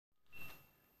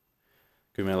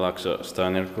Kymenlaakso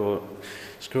Steiner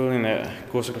School in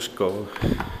Kuusankoski, Kouvola.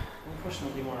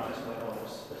 Unfortunately, more eyes by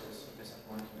Otis. This is a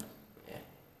disappointment. Yeah.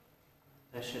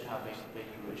 They should have been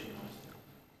originals.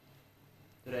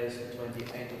 Today is the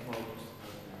 28th of August.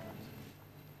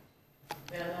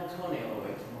 Yeah, no, 20 all the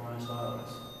way to Modernized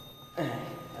Violence.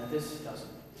 And this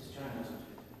doesn't, this joint doesn't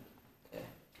fit. Yeah.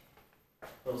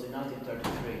 Built in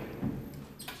 1933.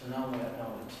 So now we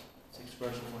know it's 6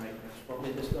 version 4 acres.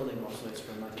 Probably this building also is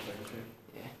from 1933.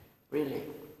 Yeah. Really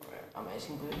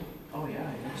amazing building. Oh yeah,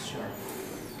 yeah, sure.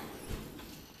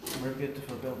 Very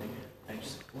beautiful building. Page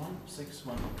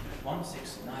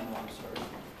 1691, sorry.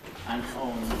 And the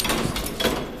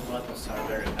buttons are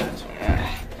very bad.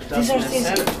 Yeah.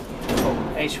 2007.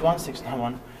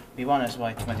 H1691,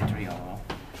 B1SY 2300.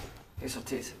 These are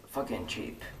these fucking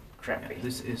cheap, crappy.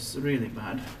 This is really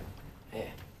bad.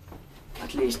 Yeah.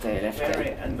 At least they left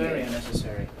Very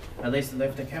unnecessary. At least they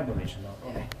left the cab original.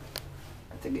 Yeah.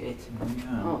 At the gate.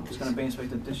 Yeah. Oh, It's gonna be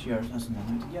inspected this year,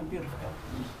 2019. Yeah, beautiful.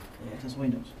 Yeah. It has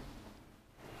windows.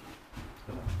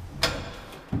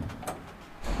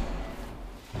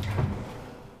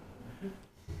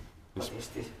 What is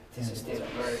this? This is still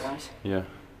very nice. Yeah.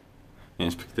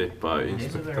 Inspected by It's a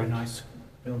inspector. very nice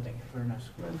building, very nice.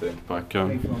 Maintained by 3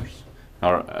 Kone. floors.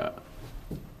 Or,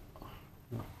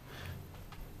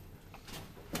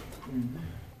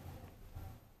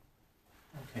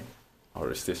 Okay.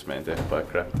 or is this maintained by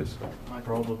Craftis?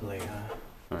 Probably,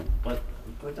 Right. but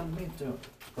we don't need to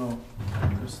go.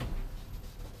 Just,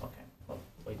 okay, well,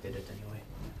 we did it anyway.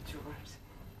 Sure.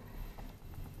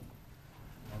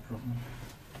 No problem.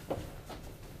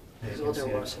 This You can other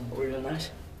see was really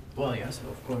nice. Well, yes,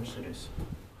 of course it is.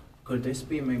 Could this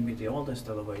be maybe the oldest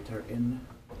elevator in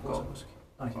Kuusankoski?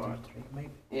 1933, maybe.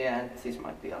 Yeah, and this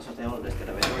might be also the oldest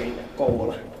elevator in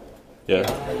Kouvola. Yeah.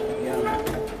 Yeah.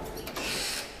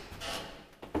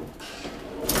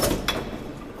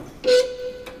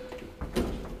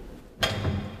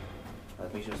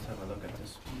 Let me just have a look at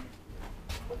this.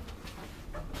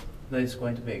 That is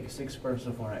quite big. 6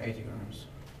 person for 80 grams.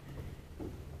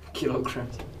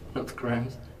 Kilograms, not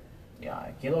grams.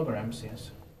 Yeah, kilograms,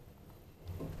 yes.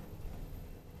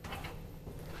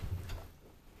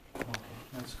 Okay,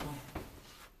 let's go.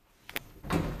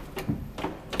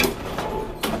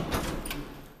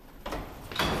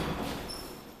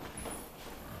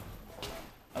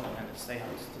 Oh, and it still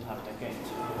have the gate.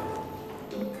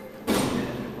 Didn't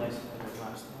replace it with the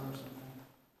last one or something.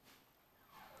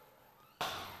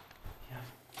 Yeah,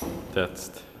 That's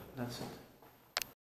that's it.